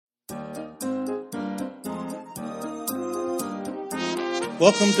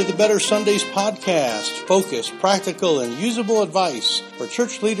Welcome to the Better Sundays podcast. Focused, practical, and usable advice for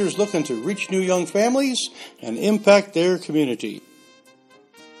church leaders looking to reach new young families and impact their community.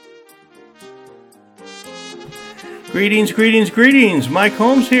 Greetings. Mike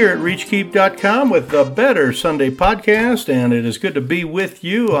Holmes here at reachkeep.com with the Better Sunday podcast, and it is good to be with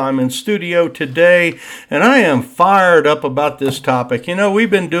you. I'm in studio today, and I am fired up about this topic. You know, we've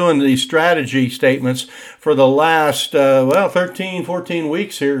been doing these strategy statements for the last, 13, 14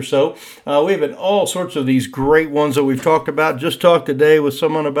 weeks here or so. We've had all sorts of these great ones that we've talked about. Just talked today with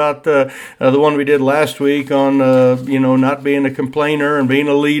someone about the one we did last week on, not being a complainer and being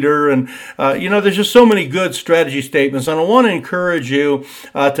a leader. And, there's just so many good strategy statements. And I want to encourage you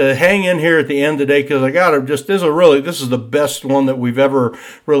to hang in here at the end today, because this is the best one that we've ever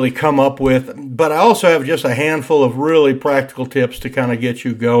really come up with. But I also have just a handful of really practical tips to kind of get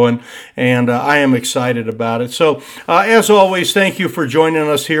you going, and I am excited about it. So as always, thank you for joining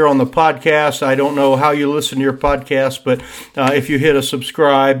us here on the podcast. I don't know how you listen to your podcast, but if you hit a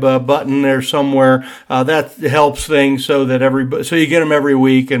subscribe button there somewhere, that helps things so you get them every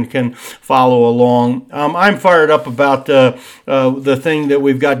week and can follow along. I'm fired up about the thing that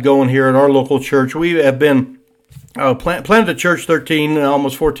we've got going here at our local church. We have been planted a church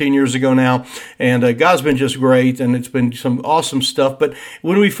almost 14 years ago now, and God's been just great, and it's been some awesome stuff. But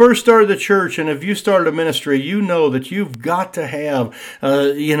when we first started the church, and if you started a ministry, you know that you've got to have,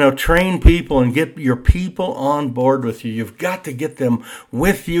 train people and get your people on board with you. You've got to get them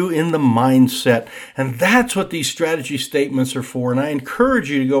with you in the mindset, and that's what these strategy statements are for. And I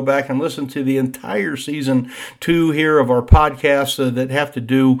encourage you to go back and listen to the entire season 2 here of our podcast that have to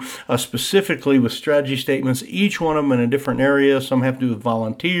do specifically with strategy statements. Each one of them in a different area. Some have to do with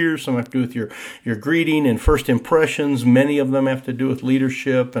volunteers, some have to do with your greeting and first impressions. Many of them have to do with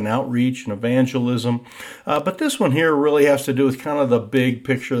leadership and outreach and evangelism. But this one here really has to do with kind of the big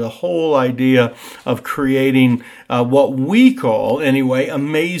picture, the whole idea of creating what we call, anyway,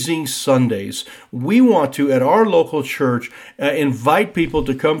 amazing Sundays. We want to, at our local church, invite people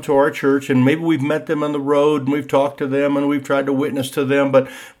to come to our church, and maybe we've met them on the road and we've talked to them and we've tried to witness to them,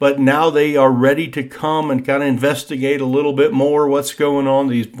 but now they are ready to come and kind of investigate a little bit more what's going on,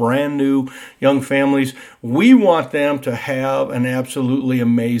 these brand new young families. We want them to have an absolutely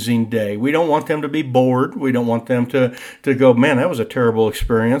amazing day. We don't want them to be bored. We don't want them to go, man, that was a terrible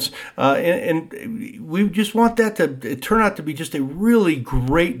experience. And we just want that to turn out to be just a really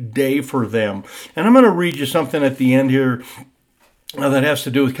great day for them. And I'm going to read you something at the end here that has to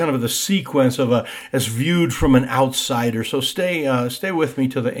do with kind of the sequence of as viewed from an outsider. So stay with me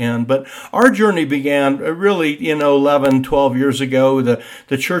to the end. But our journey began really, 11, 12 years ago.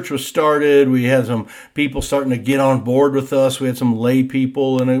 The church was started. We had some people starting to get on board with us. We had some lay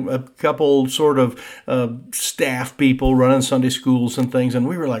people and a couple sort of staff people running Sunday schools and things. And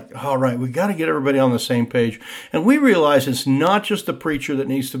we were like, all right, we got to get everybody on the same page. And we realized it's not just the preacher that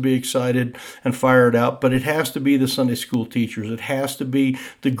needs to be excited and fired out, but it has to be the Sunday school teachers. It has to be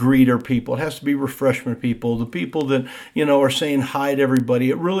the greeter people. It has to be refreshment people, the people that, are saying hi to everybody.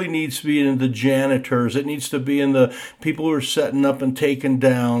 It really needs to be in the janitors. It needs to be in the people who are setting up and taking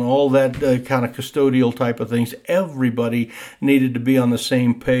down, all that kind of custodial type of things. Everybody needed to be on the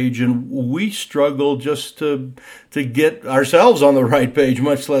same page, and we struggled just to get ourselves on the right page,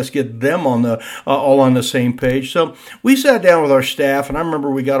 much less get them on all on the same page. So we sat down with our staff, and I remember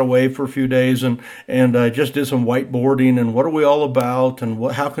we got away for a few days and just did some whiteboarding and what are we all about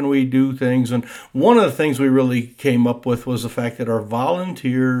and how can we do things. And one of the things we really came up with was the fact that our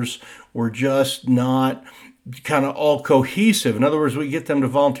volunteers were just not kind of all cohesive. In other words, we get them to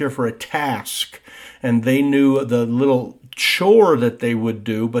volunteer for a task, and they knew the little chore that they would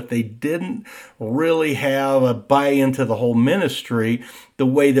do, but they didn't really have a buy into the whole ministry the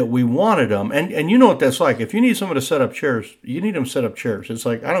way that we wanted them. And you know what that's like. If you need someone to set up chairs, you need them to set up chairs. It's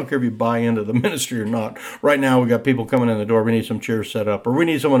like, I don't care if you buy into the ministry or not. Right now, we got people coming in the door. We need some chairs set up, or we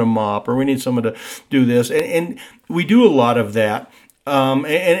need someone to mop, or we need someone to do this. And we do a lot of that. And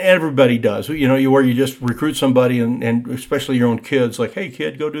everybody does, where you just recruit somebody and especially your own kids, like, hey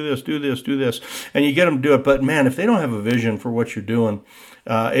kid, go do this, and you get them to do it. But man, if they don't have a vision for what you're doing,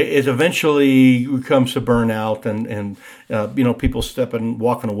 it eventually comes to burnout and people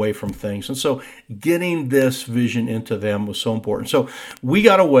walking away from things. And so getting this vision into them was so important. So we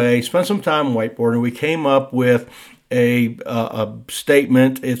got away, spent some time whiteboarding. We came up with a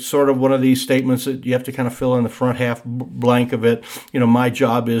statement. It's sort of one of these statements that you have to kind of fill in the front half blank of it. My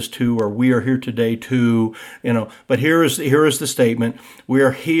job is to, or we are here today to, but here is the statement. We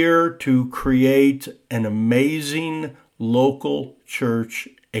are here to create an amazing local church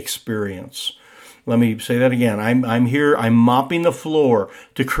experience. Let me say that again. I'm here. I'm mopping the floor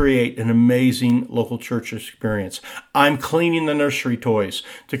to create an amazing local church experience. I'm cleaning the nursery toys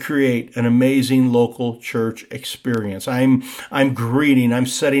to create an amazing local church experience. I'm greeting. I'm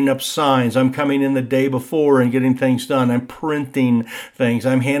setting up signs. I'm coming in the day before and getting things done. I'm printing things.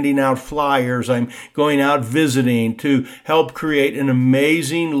 I'm handing out flyers. I'm going out visiting to help create an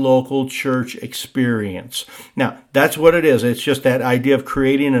amazing local church experience. Now, that's what it is. It's just that idea of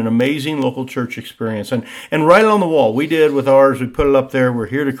creating an amazing local church experience. And right on the wall, we did with ours, we put it up there. We're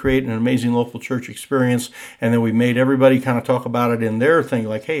here to create an amazing local church experience. And then we made everybody kind of talk about it in their thing,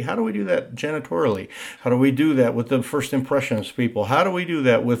 like, hey, how do we do that janitorially? How do we do that with the first impressions people? How do we do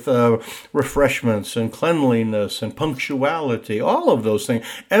that with refreshments and cleanliness and punctuality? All of those things.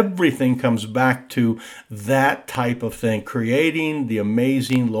 Everything comes back to that type of thing, creating the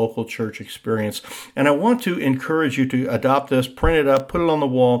amazing local church experience. And I want to encourage you to adopt this, print it up, put it on the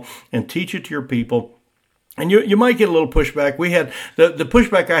wall, and teach it to your people. And you might get a little pushback. We had the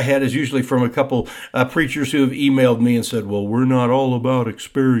pushback I had is usually from a couple preachers who have emailed me and said, well, we're not all about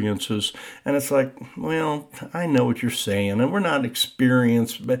experiences. And it's like, well, I know what you're saying. And we're not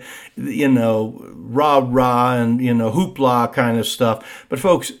experienced, but, rah-rah and, hoopla kind of stuff. But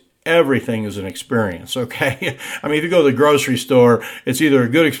folks, everything is an experience, okay? I mean, if you go to the grocery store, it's either a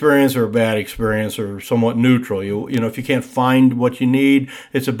good experience or a bad experience or somewhat neutral. You know, if you can't find what you need,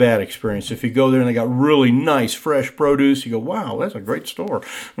 it's a bad experience. If you go there and they got really nice, fresh produce, you go, wow, that's a great store.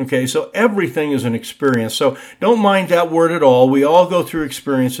 Okay, so everything is an experience. So don't mind that word at all. We all go through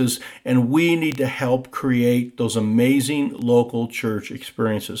experiences, and we need to help create those amazing local church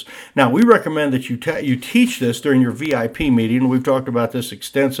experiences. Now, we recommend that you teach this during your VIP meeting. We've talked about this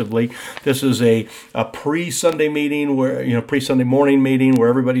extensively. This is a pre-Sunday meeting pre-Sunday morning meeting where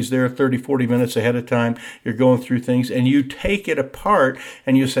everybody's there 30, 40 minutes ahead of time. You're going through things and you take it apart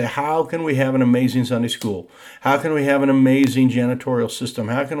and you say, how can we have an amazing Sunday school? How can we have an amazing janitorial system?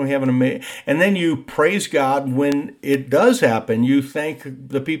 How can we have and then you praise God when it does happen. You thank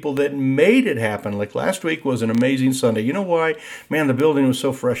the people that made it happen. Like last week was an amazing Sunday. You know why? Man, the building was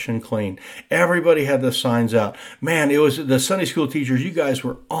so fresh and clean. Everybody had the signs out. Man, it was the Sunday school teachers. You guys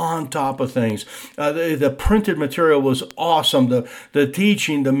were on top of things. The printed material was awesome. The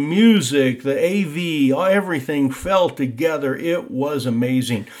teaching, the music, the AV, everything fell together. It was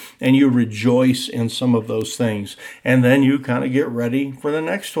amazing. And you rejoice in some of those things. And then you kind of get ready for the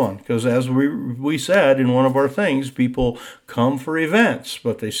next one. Because as we said in one of our things, people come for events,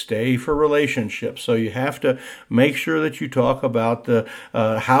 but they stay for relationships. So you have to make sure that you talk about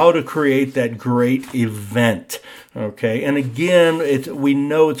how to create that great event. Okay, and again, we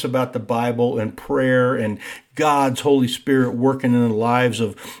know it's about the Bible and prayer and God's Holy Spirit working in the lives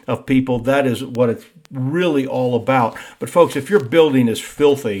of people. That is what it's really all about. But folks, if your building is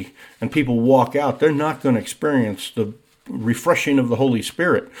filthy and people walk out, they're not going to experience the refreshing of the Holy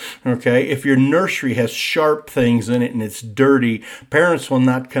Spirit. Okay, if your nursery has sharp things in it and it's dirty, parents will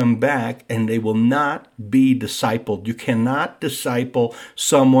not come back and they will not be discipled. You cannot disciple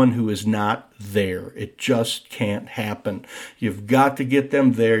someone who is not there. It just can't happen. You've got to get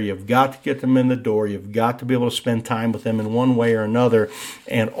them there. You've got to get them in the door. You've got to be able to spend time with them in one way or another.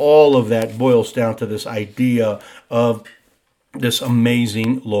 And all of that boils down to this idea of this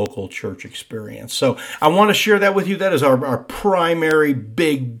amazing local church experience. So I want to share that with you. That is our primary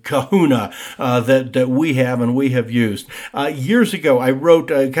big kahuna that we have and we have used. Years ago, I wrote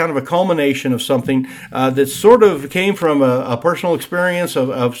kind of a culmination of something that sort of came from a personal experience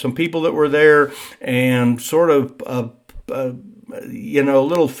of some people that were there and sort of a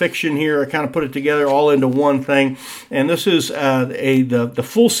little fiction here. I kind of put it together all into one thing. And this is the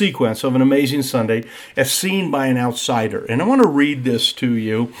full sequence of an amazing Sunday as seen by an outsider. And I want to read this to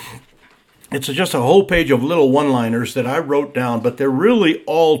you. It's just a whole page of little one-liners that I wrote down, but they're really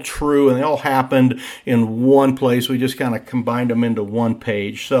all true, and they all happened in one place. We just kind of combined them into one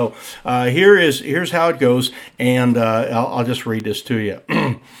page. So here's how it goes, and I'll just read this to you.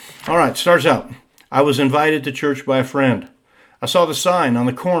 All right, starts out. I was invited to church by a friend. I saw the sign on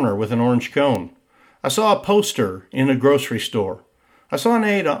the corner with an orange cone. I saw a poster in a grocery store. I saw an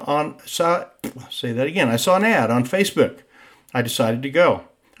ad on Facebook. I decided to go.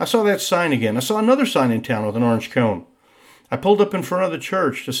 I saw that sign again. I saw another sign in town with an orange cone. I pulled up in front of the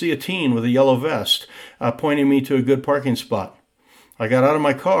church to see a teen with a yellow vest pointing me to a good parking spot. I got out of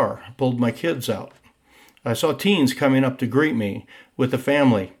my car, pulled my kids out. I saw teens coming up to greet me with the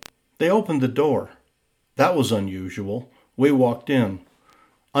family. They opened the door. That was unusual. We walked in.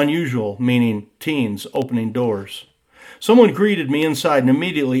 Unusual, meaning teens opening doors. Someone greeted me inside and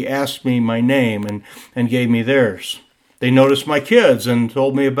immediately asked me my name and gave me theirs. They noticed my kids and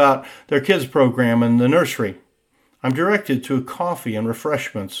told me about their kids' program in the nursery. I'm directed to coffee and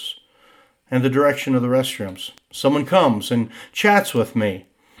refreshments and the direction of the restrooms. Someone comes and chats with me.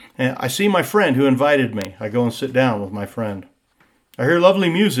 And I see my friend who invited me. I go and sit down with my friend. I hear lovely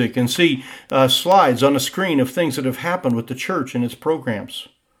music and see slides on a screen of things that have happened with the church and its programs.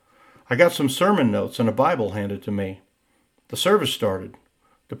 I got some sermon notes and a Bible handed to me. The service started.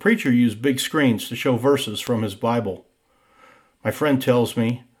 The preacher used big screens to show verses from his Bible. My friend tells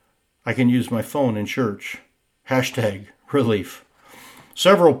me I can use my phone in church. #relief.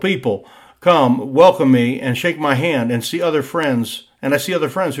 Several people come, welcome me, and shake my hand, and I see other friends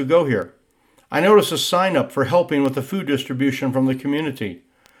who go here. I notice a sign up for helping with the food distribution from the community.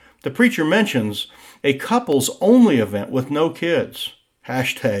 The preacher mentions a couples only event with no kids.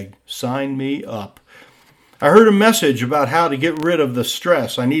 #sign me up. I heard a message about how to get rid of the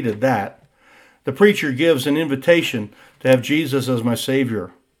stress. I needed that. The preacher gives an invitation to have Jesus as my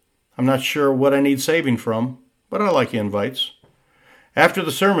Savior. I'm not sure what I need saving from, but I like invites. After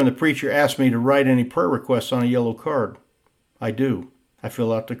the sermon, the preacher asked me to write any prayer requests on a yellow card. I do. I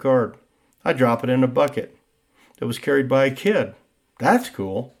fill out the card. I drop it in a bucket that was carried by a kid. That's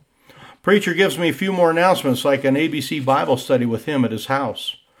cool. Preacher gives me a few more announcements, like an ABC Bible study with him at his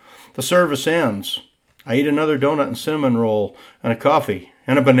house. The service ends. I eat another donut and cinnamon roll and a coffee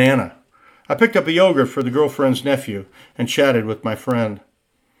and a banana. I picked up a yogurt for the girlfriend's nephew and chatted with my friend.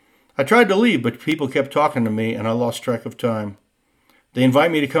 I tried to leave, but people kept talking to me and I lost track of time. They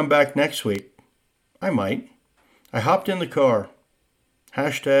invite me to come back next week. I might. I hopped in the car.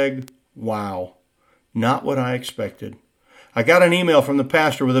 #wow. Not what I expected. I got an email from the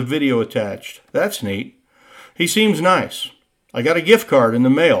pastor with a video attached. That's neat. He seems nice. I got a gift card in the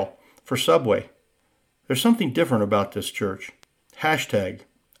mail for Subway. There's something different about this church.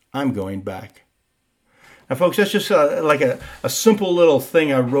 #I'm going back. Now, folks, that's just like a simple little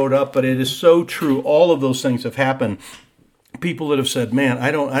thing I wrote up, but it is so true. All of those things have happened. People that have said, man,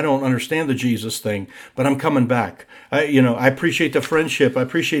 I don't understand the Jesus thing, but I'm coming back. I appreciate the friendship. I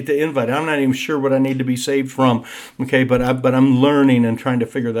appreciate the invite. I'm not even sure what I need to be saved from. Okay, but I'm learning and trying to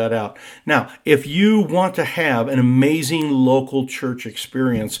figure that out. Now, if you want to have an amazing local church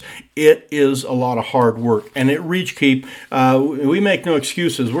experience, it is a lot of hard work. And at ReachKeep, we make no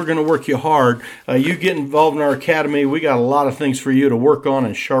excuses. We're going to work you hard. You get involved in our academy. We got a lot of things for you to work on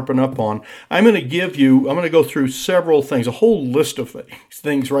and sharpen up on. I'm going to go through several things, a whole list of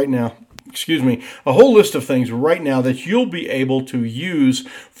things right now. A whole list of things right now that you'll be able to use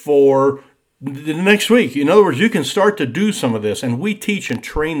for the next week. In other words, you can start to do some of this, and we teach and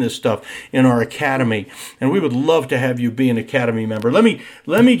train this stuff in our academy, and we would love to have you be an academy member. Let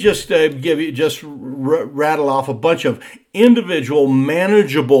me just rattle off a bunch of individual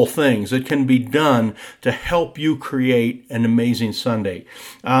manageable things that can be done to help you create an amazing Sunday.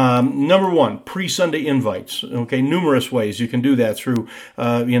 Number one, pre-Sunday invites. Okay, numerous ways you can do that through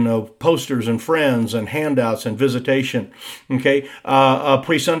posters and friends and handouts and visitation. Okay,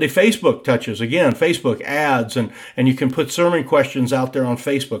 pre-Sunday Facebook touches. Again, Facebook ads, and you can put sermon questions out there on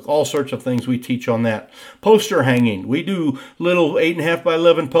Facebook. All sorts of things we teach on that. Poster hanging. We do little 8.5 by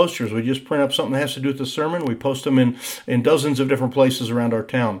 11 posters. We just print up something that has to do with the sermon. We post them in dozens of different places around our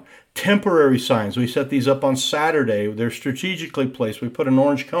town. Temporary signs. We set these up on Saturday. They're strategically placed. We put an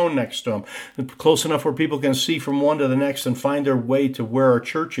orange cone next to them, close enough where people can see from one to the next and find their way to where our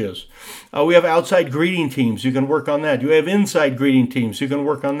church is. We have outside greeting teams. You can work on that. You have inside greeting teams. You can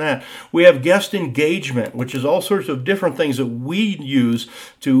work on that. We have guest engagement, which is all sorts of different things that we use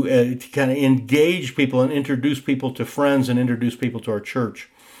to kind of engage people and introduce people to friends and introduce people to our church.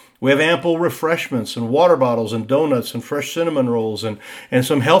 We have ample refreshments and water bottles and donuts and fresh cinnamon rolls and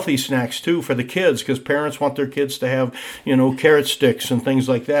some healthy snacks too for the kids, because parents want their kids to have, carrot sticks and things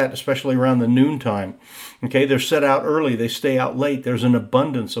like that, especially around the noontime. Okay, they're set out early. They stay out late. There's an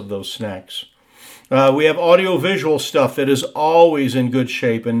abundance of those snacks. We have audio-visual stuff that is always in good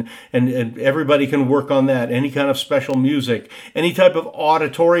shape, and everybody can work on that. Any kind of special music, any type of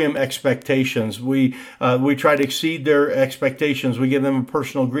auditorium expectations. We try to exceed their expectations. We give them a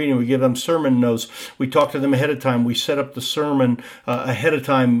personal greeting. We give them sermon notes. We talk to them ahead of time. We set up the sermon ahead of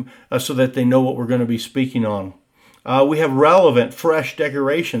time so that they know what we're going to be speaking on. We have relevant, fresh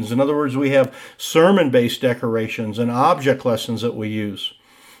decorations. In other words, we have sermon-based decorations and object lessons that we use.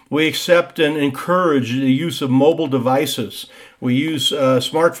 We accept and encourage the use of mobile devices. We use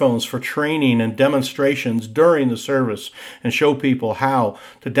smartphones for training and demonstrations during the service and show people how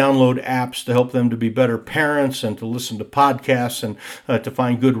to download apps to help them to be better parents and to listen to podcasts and to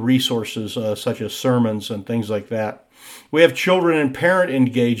find good resources such as sermons and things like that. We have children and parent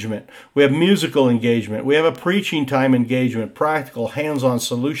engagement. We have musical engagement. We have a preaching time engagement, practical, hands-on,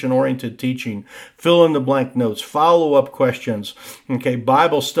 solution-oriented teaching, fill-in-the-blank notes, follow-up questions, okay,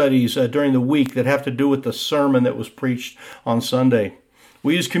 Bible studies during the week that have to do with the sermon that was preached on Sunday.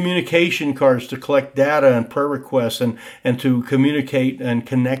 We use communication cards to collect data and prayer requests and to communicate and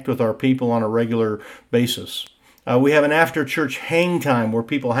connect with our people on a regular basis. We have an after-church hang time where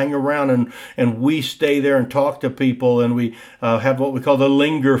people hang around and we stay there and talk to people, and we have what we call the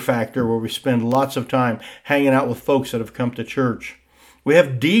linger factor, where we spend lots of time hanging out with folks that have come to church. We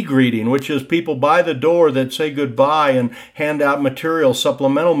have de-greeting, which is people by the door that say goodbye and hand out materials,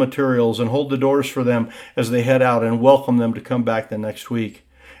 supplemental materials, and hold the doors for them as they head out and welcome them to come back the next week.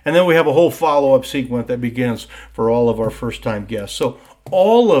 And then we have a whole follow-up sequence that begins for all of our first-time guests. So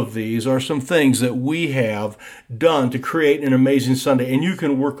all of these are some things that we have done to create an amazing Sunday, and you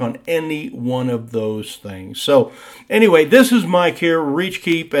can work on any one of those things. So anyway, this is Mike here,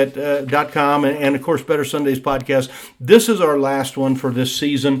 reachkeep.com, and of course, Better Sundays podcast. This is our last one for this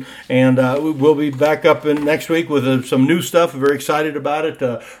season, and we'll be back up next week with some new stuff. Very excited about it.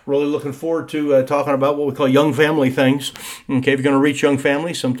 Really looking forward to talking about what we call young family things. Okay, if you're going to reach young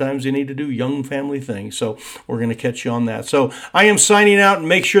families, sometimes you need to do young family things. So we're going to catch you on that. So I am signing out, and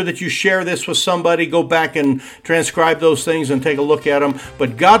make sure that you share this with somebody. Go back and transcribe those things and take a look at them.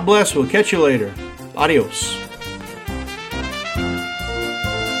 But God bless. We'll catch you later. Adios.